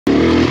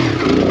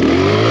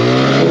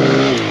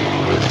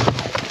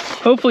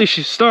Hopefully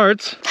she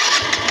starts.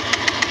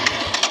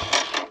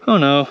 Oh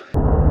no.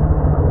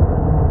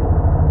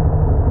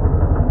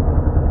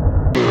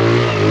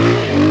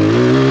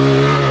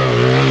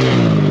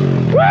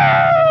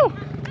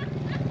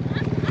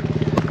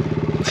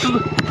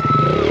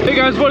 Hey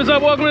guys, what is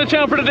up? Welcome to the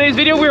channel for today's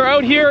video. We are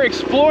out here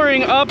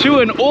exploring up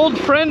to an old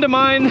friend of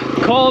mine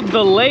called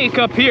the lake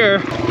up here.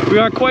 We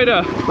got quite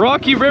a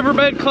rocky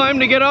riverbed climb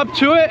to get up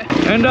to it.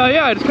 And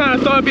yeah, I just kind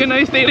of thought it'd be a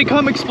nice day to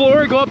come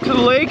explore, go up to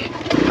the lake,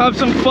 have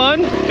some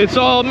fun. It's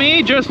all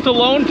me, just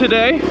alone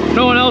today.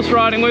 No one else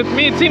riding with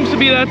me. It seems to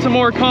be that's a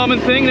more common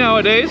thing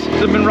nowadays.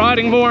 I've been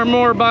riding more and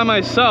more by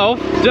myself.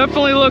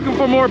 Definitely looking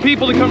for more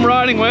people to come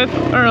riding with.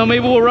 I don't know,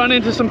 maybe we'll run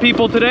into some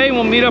people today and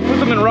we'll meet up with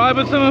them and ride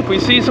with them if we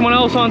see someone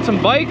else on some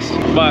bikes.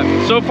 But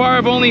so far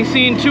I've only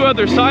seen 2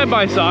 other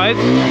side-by-sides.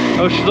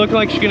 Oh, she's looking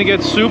like she's gonna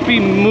get soupy,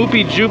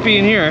 moopy, joopy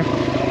in here.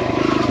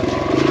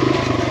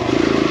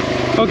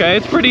 Okay,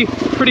 it's pretty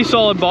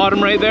solid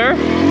bottom right there.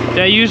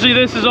 Yeah, usually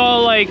this is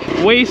all like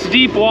waist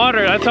deep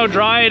water. That's how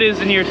dry it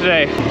is in here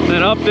today. And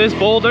then up this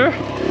boulder.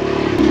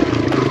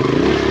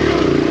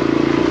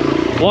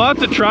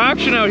 Lots of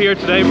traction out here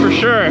today for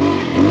sure.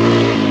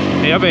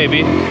 Yeah,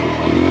 baby.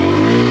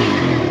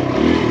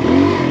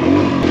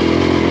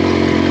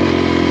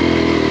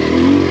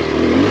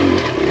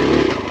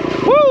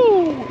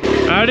 Woo!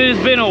 It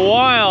has been a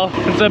while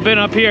since I've been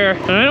up here.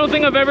 And I don't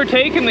think I've ever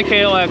taken the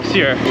KLX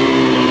here.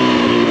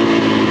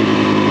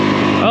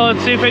 Oh,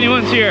 let's see if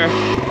anyone's here.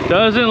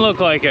 Doesn't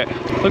look like it.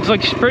 Looks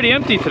like she's pretty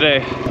empty today.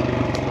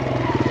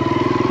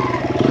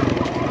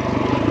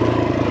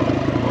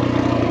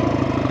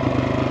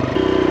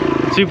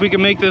 Let's see if we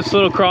can make this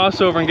little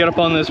crossover and get up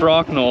on this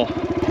rock knoll.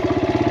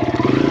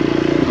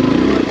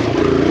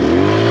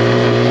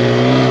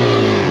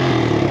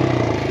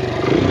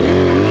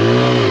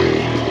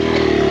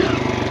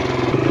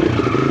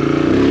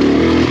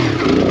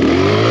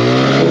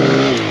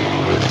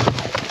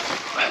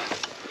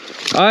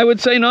 I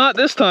would say not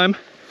this time.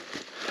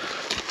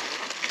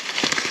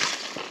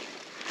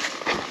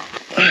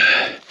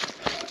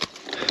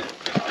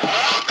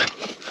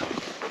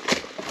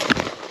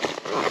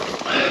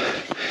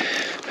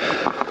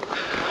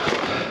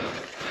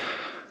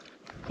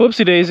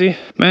 Whoopsie daisy.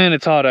 Man,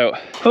 it's hot out.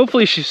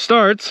 Hopefully she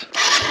starts.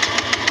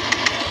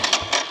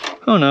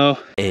 Oh no.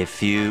 A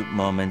few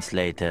moments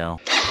later.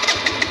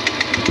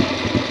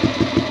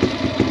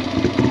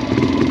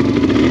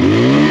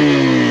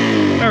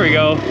 There we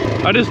go.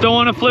 I just don't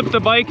want to flip the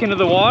bike into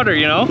the water,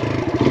 you know?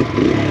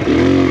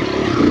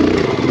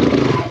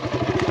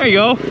 There you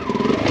go.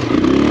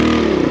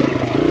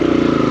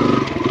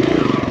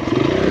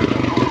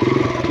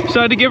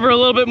 Decided to give her a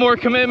little bit more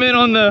commitment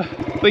on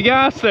the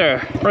gas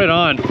there. Right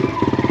on.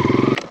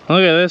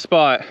 Look at this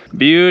spot.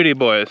 Beauty,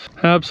 boys.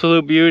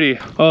 Absolute beauty.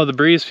 Oh, the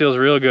breeze feels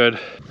real good.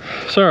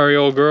 Sorry,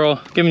 old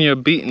girl. Giving you a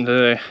beating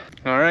today.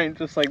 All right,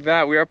 just like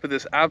that, we're up at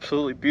this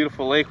absolutely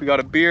beautiful lake. We got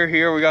a beer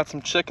here, we got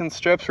some chicken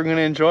strips we're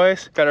gonna enjoy.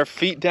 Got our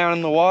feet down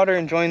in the water,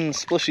 enjoying the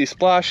splishy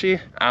splashy.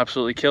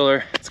 Absolutely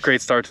killer. It's a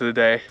great start to the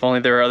day. If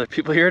only there were other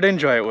people here to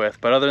enjoy it with.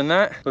 But other than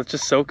that, let's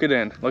just soak it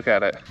in. Look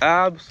at it.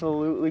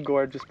 Absolutely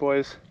gorgeous,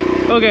 boys.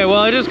 Okay, well,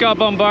 I just got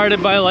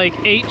bombarded by like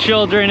 8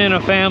 children in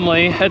a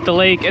family at the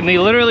lake, and they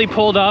literally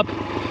pulled up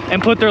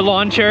and put their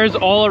lawn chairs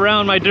all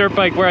around my dirt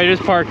bike where I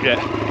just parked it.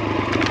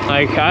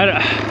 Like,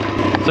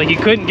 it's like you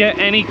couldn't get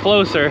any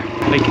closer.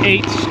 Like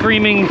 8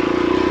 screaming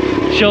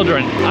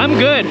children. I'm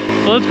good.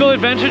 So let's go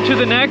adventure to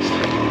the next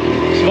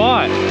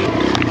spot.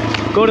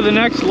 Go to the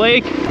next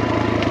lake.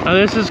 Now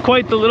this is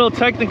quite the little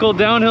technical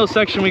downhill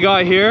section we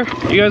got here.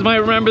 You guys might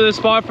remember this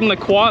spot from the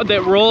quad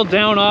that rolled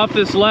down off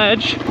this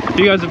ledge. If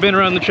you guys have been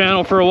around the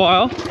channel for a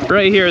while.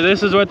 Right here,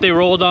 this is what they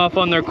rolled off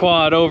on their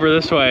quad over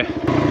this way.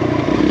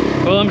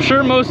 Well, I'm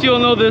sure most of you will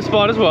know this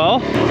spot as well,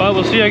 but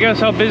we'll see, I guess,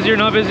 how busy or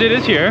not busy it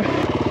is here.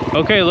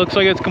 Okay, looks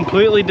like it's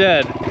completely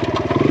dead.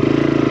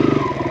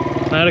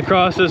 I had to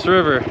cross this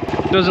river.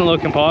 Doesn't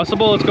look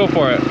impossible. Let's go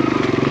for it.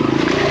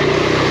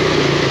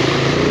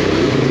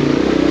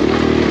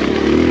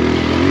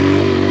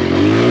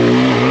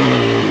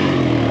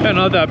 Yeah,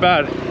 not that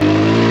bad.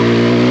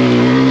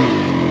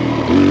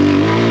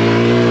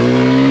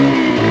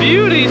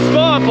 Beauty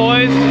spot,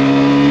 boys.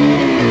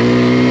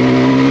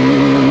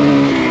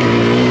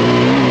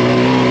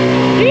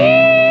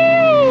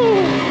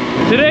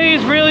 Today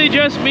is really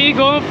just me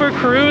going for a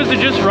cruise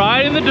and just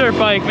riding the dirt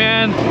bike,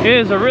 man. It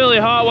is a really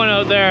hot one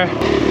out there.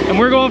 And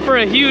we're going for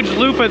a huge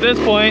loop at this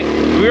point.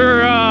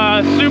 We're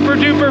super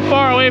duper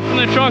far away from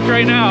the truck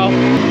right now.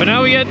 But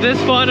now we get this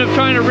fun of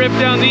trying to rip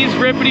down these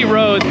rippity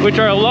roads, which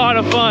are a lot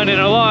of fun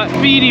and a lot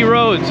speedy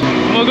roads.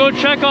 And we'll go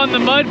check on the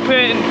mud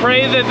pit and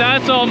pray that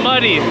that's all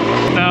muddy.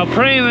 Now,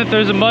 praying that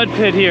there's a mud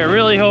pit here.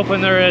 Really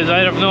hoping there is. I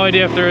have no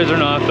idea if there is or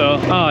not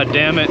though. Oh,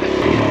 damn it.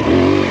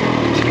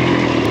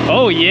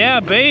 Oh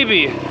yeah,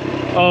 baby.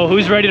 Oh,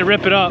 who's ready to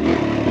rip it up?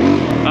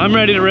 I'm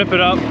ready to rip it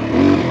up.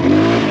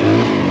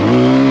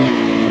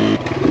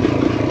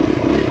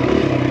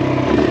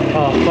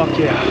 Oh, fuck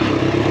yeah.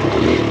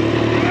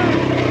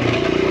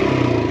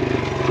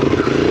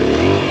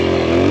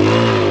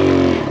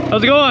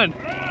 How's it going?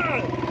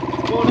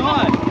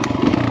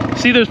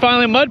 See, there's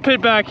finally a mud pit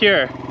back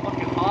here.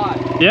 Fucking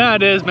hot. Yeah,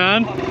 it is,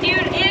 man. Dude,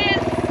 it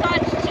is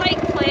such tight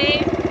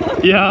clay.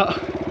 Yeah.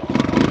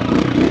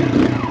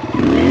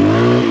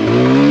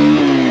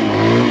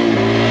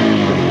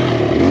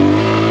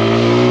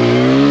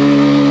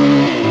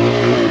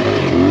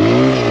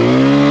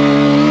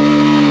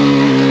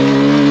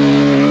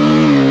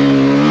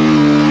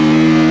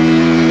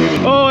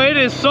 Oh, it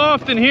is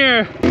soft in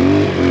here.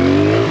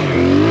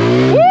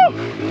 Woo!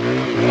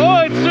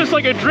 Oh, it's just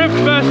like a drift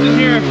fest in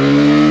here.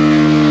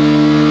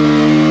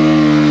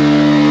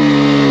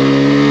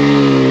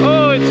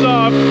 Oh, it's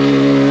soft.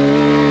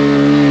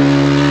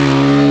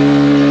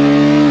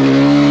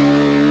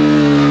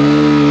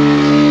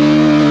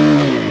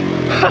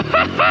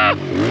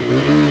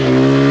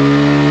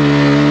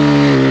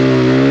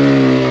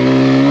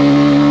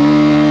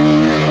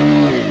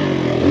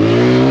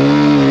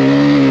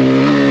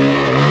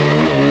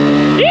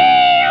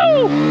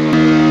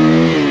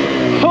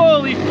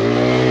 Holy,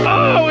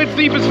 oh, it's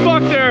deep as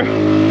fuck there.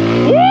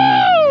 Woo!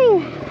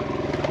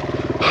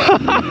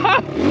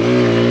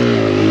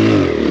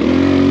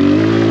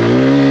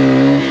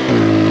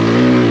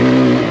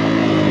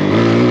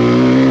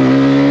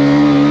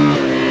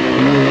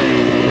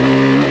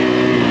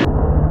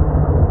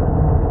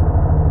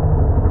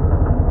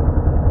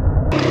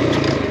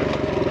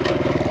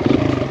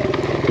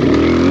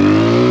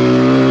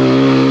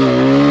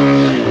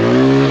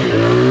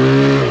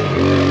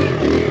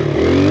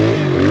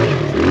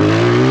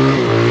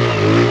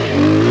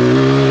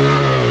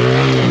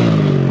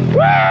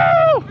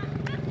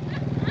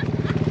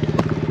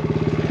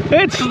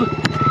 It's...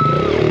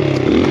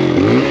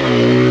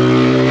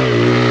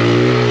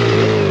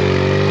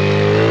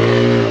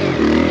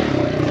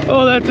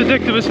 Oh, that's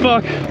addictive as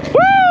fuck.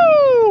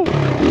 Woo!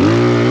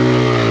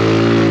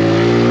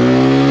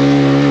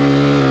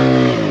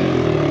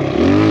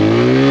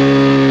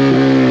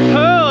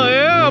 Hell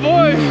yeah,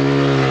 boy!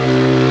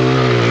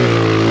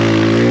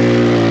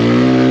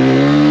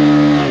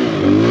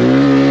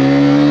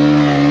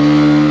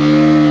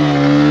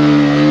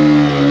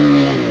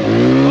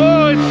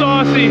 Oh, it's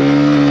saucy.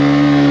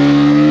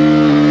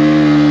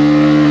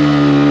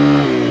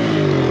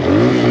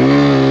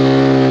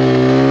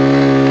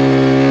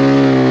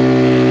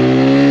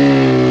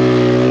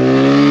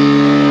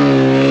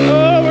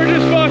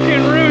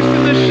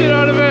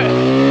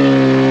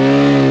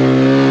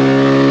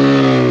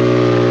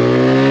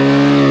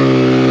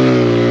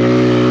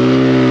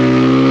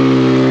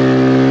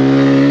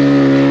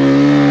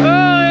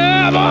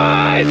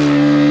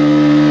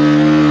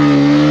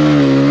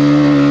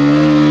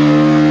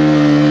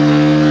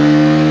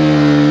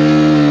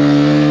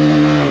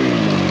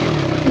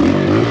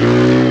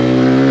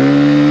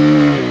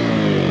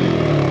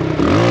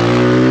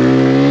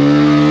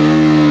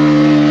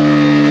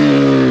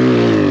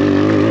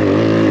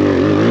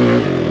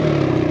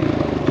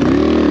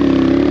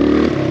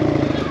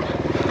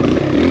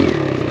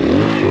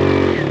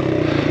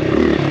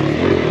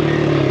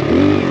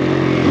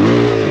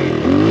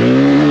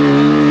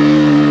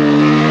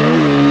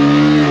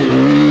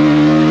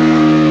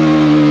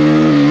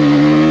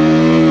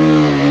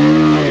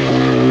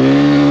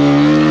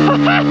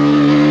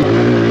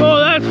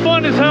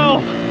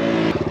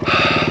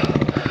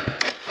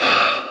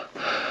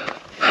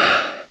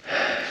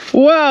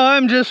 Wow,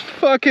 I'm just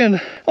fucking,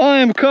 I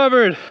am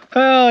covered.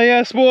 Hell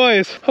yes,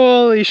 boys.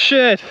 Holy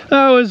shit,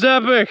 that was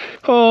epic.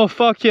 Oh,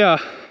 fuck yeah.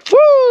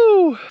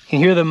 Woo! You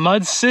hear the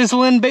mud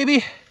sizzling,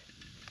 baby?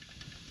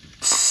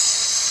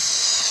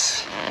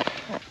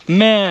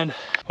 Man.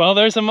 Well,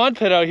 there's a mud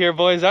pit out here,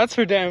 boys. That's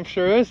for damn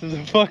sure. This is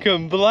a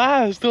fucking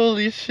blast.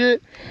 Holy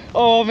shit.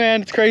 Oh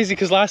man, it's crazy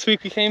because last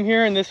week we came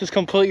here and this was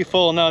completely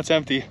full. Now it's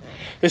empty.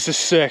 This is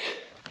sick.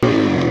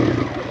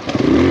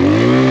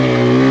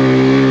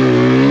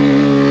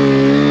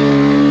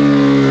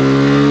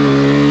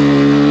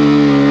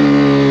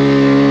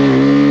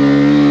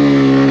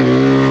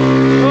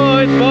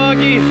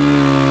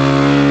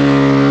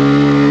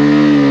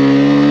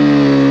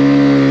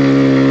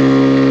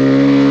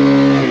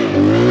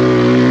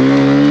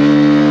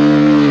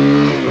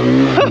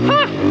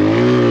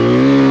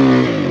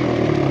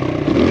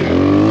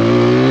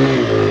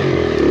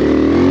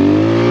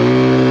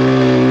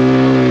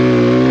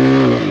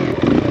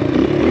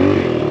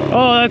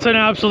 That's an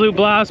absolute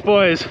blast,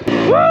 boys.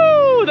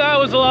 Woo! That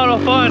was a lot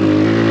of fun.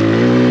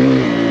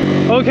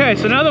 Okay,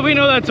 so now that we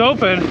know that's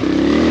open,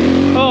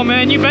 oh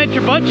man, you bet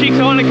your butt cheeks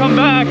I want to come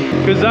back,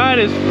 because that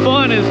is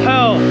fun as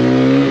hell.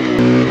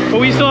 But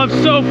we still have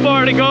so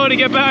far to go to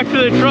get back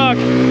to the truck,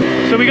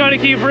 so we got to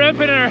keep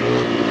ripping her,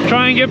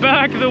 try and get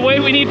back the way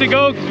we need to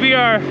go, because we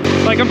are,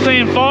 like I'm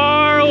saying,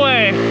 far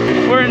away.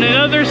 We're in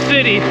another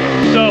city,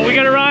 so we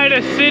got to ride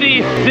a city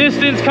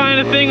distance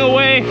kind of thing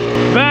away,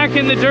 back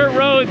in the dirt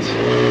roads,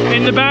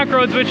 in the back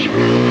roads, which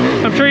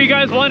I'm sure you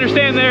guys will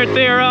understand they're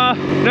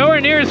nowhere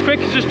near as quick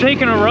as just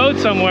taking a road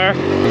somewhere.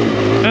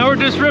 Now we're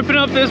just ripping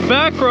up this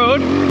back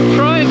road,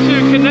 trying to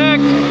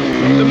connect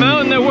the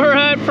mountain that we're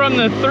at from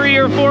the 3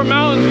 or 4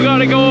 mountains we got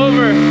to go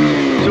over.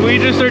 So we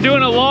just Maintenace are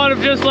doing a lot of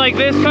just like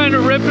this, kind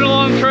of ripping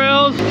along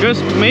trails,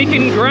 just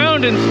making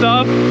ground and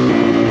stuff.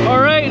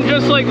 All right, and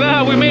just like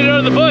that, we made it out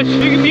of the bush.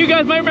 You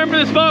guys might remember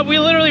this spot. We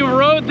literally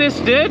rode this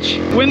ditch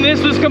when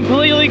this was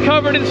completely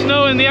covered in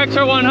snow in the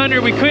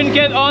XR100. We couldn't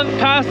get on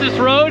past this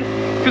road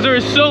because there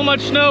was so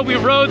much snow. We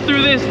rode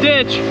through this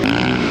ditch.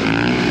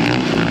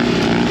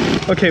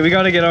 Okay, we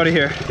gotta get out of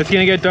here. It's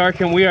gonna get dark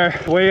and we are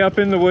way up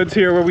in the woods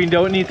here where we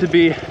don't need to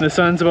be. The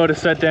sun's about to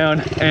set down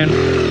and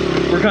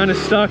we're kind of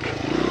stuck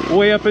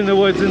way up in the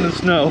woods in the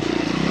snow.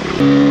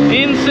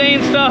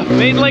 Insane stuff.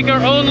 Made like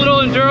our own little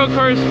enduro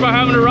course by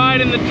having to ride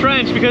in the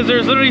trench because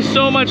there's literally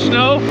so much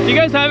snow. If you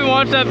guys haven't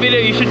watched that video,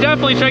 you should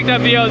definitely check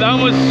that video out. That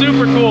one was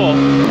super cool.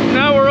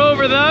 Now we're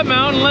over that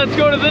mountain. Let's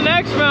go to the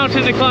next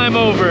mountain to climb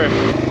over.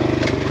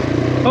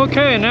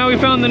 Okay, now we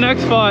found the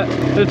next spot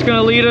that's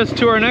gonna lead us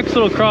to our next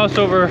little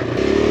crossover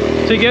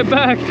to get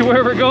back to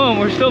where we're going.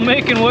 We're still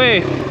making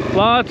way.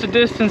 Lots of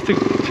distance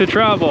to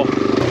travel.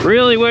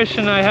 Really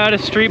wishing I had a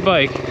street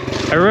bike.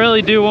 I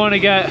really do want to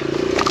get,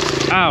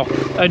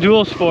 a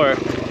dual sport.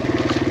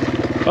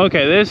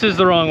 Okay, this is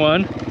the wrong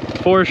one,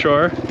 for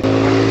sure.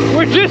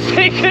 We're just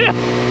taking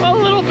a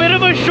little bit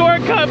of a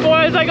shortcut,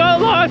 boys. I got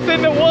lost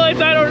in the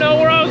woods. I don't know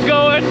where I was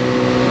going.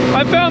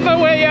 I found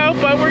my way out,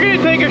 but we're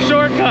gonna take a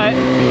shortcut.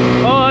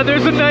 Oh,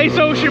 there's a nice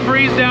ocean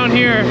breeze down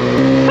here.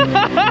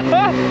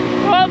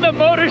 Oh, the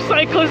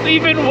motorcyclist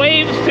even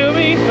waves to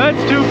me.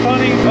 That's too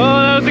funny. Oh,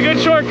 that was a good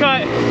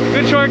shortcut.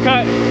 Good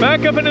shortcut.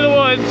 Back up into the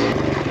woods.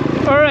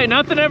 All right,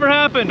 nothing ever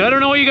happened. I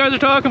don't know what you guys are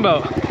talking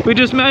about. We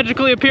just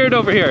magically appeared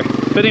over here,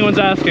 if anyone's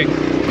asking.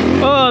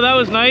 Oh, that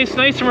was nice.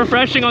 Nice and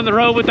refreshing on the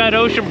road with that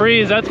ocean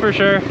breeze, that's for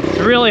sure. It's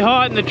really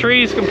hot in the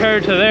trees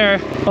compared to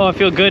there. Oh, I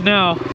feel good now.